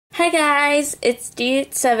Hi guys, it's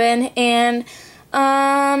D7 and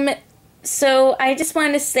so I just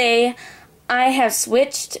wanted to say I have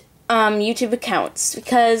switched YouTube accounts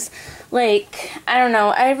because I don't know,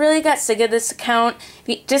 I really got sick of this account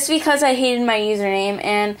just because I hated my username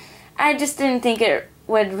and I just didn't think it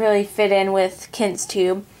would really fit in with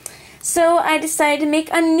KinsTube. So I decided to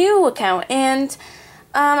make a new account and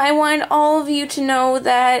I wanted all of you to know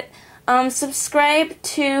that subscribe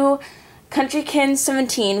to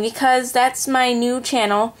CountryKin17 because that's my new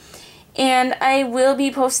channel, and I will be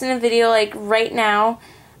posting a video right now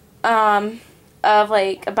of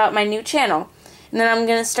about my new channel, and then I'm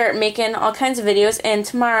gonna start making all kinds of videos, and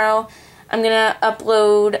tomorrow I'm gonna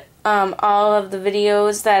upload all of the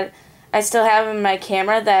videos that I still have in my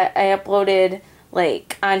camera that I uploaded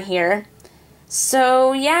on here.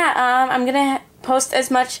 So yeah, I'm gonna post as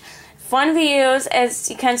much fun videos as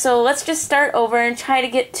you can. So let's just start over and try to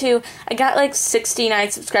get to, I got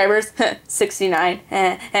 69 subscribers. 69.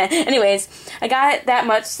 Anyways, I got that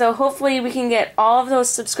much, so hopefully we can get all of those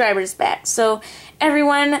subscribers back. So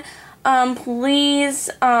everyone, please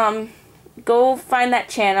go find that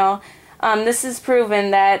channel. This is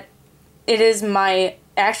proven that it is my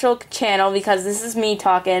actual channel because this is me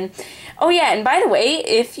talking. Oh yeah, and by the way,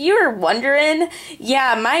 if you're wondering,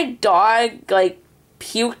 yeah, my dog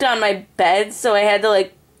puked on my bed, so I had to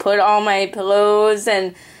put all my pillows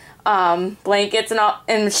and blankets and all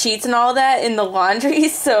and sheets and all that in the laundry,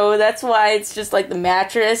 so that's why it's just the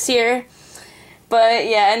mattress here. But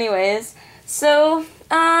yeah, anyways, so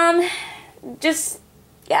just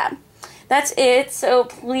yeah, that's it. So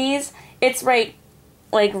please, it's right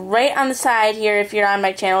on the side here. If you're on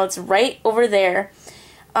my channel, it's right over there,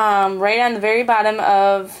 right on the very bottom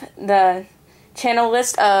of the channel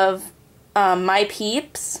list of my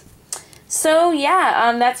peeps. So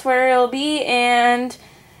yeah, that's where it'll be, and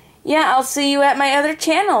yeah, I'll see you at my other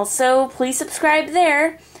channel, so please subscribe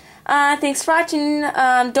there. Thanks for watching.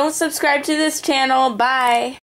 Don't subscribe to this channel. Bye.